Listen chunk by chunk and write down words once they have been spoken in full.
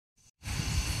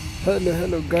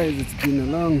Hello guys, it's been a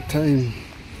long time.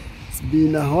 It's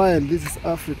been a while. This is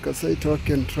Africa Site Walk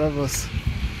and Travels.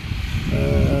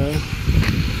 Today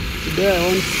I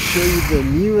want to show you the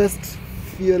newest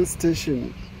fuel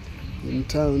station in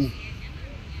town.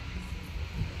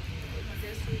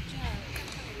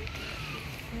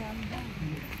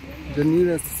 The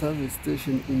newest service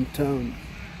station in town,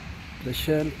 the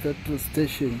Shell petrol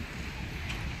station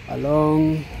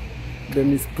along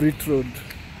Dennis Pritt Road.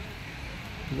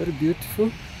 Very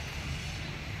beautiful.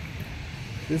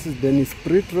 This is Dennis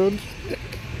Pritt Road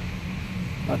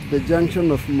at the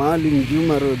junction of Hurlingam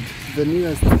Juma Road, the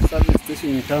newest service station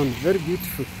in town. Very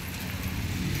beautiful.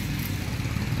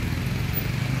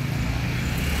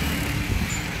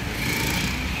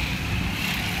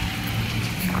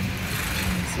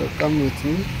 So come with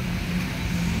me.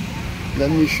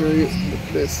 Let me show you the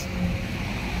place.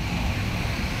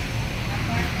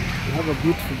 We have a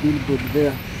beautiful billboard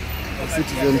there.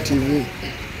 Citizen TV.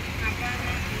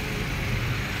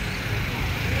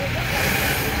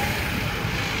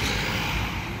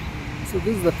 So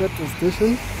this is the petrol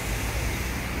station.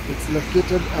 It's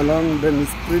located along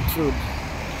Dennis Pritt Road.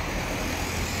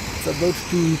 It's about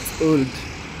 2 weeks old.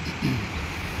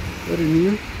 Very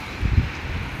new.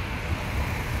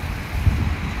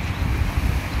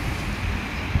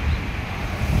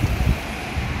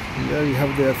 And there you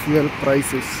have their fuel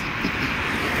prices.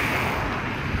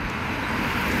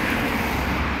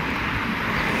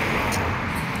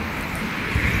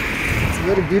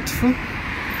 Very beautiful,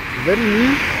 very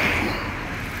new,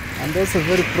 and also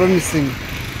very promising.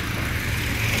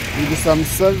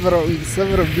 With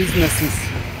several businesses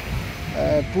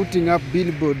putting up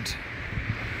billboard.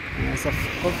 There's a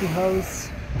coffee house,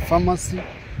 a pharmacy.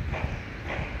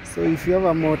 So if you have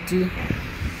a moti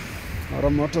or a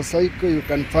motorcycle, you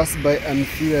can pass by and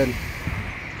fuel.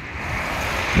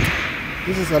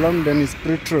 This is along Dennis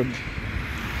Pritt Road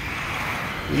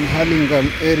in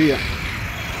Hurlingam area.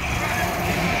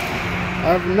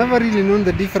 I've never really known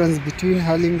the difference between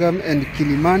Hurlingam and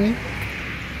Kilimani,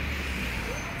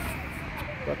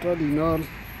 but all in all,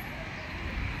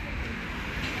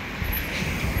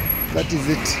 that is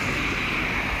it.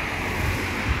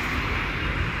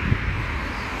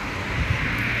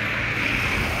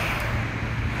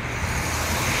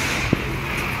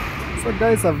 So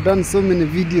guys, I've done so many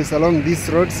videos along this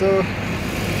road, so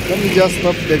let me just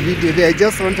stop the video there. I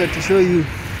just wanted to show you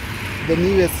the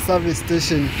newest service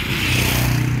station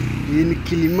in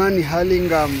Kilimani,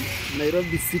 Hurlingam,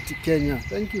 Nairobi City, Kenya.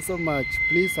 Thank you so much.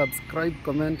 Please subscribe,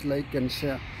 comment, like and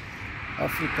share.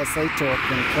 Africa Site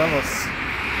Walk and Travels.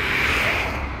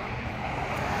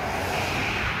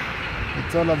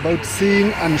 It's all about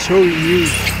seeing and showing you.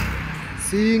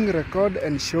 Seeing, record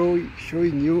and showing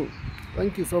you.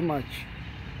 Thank you so much.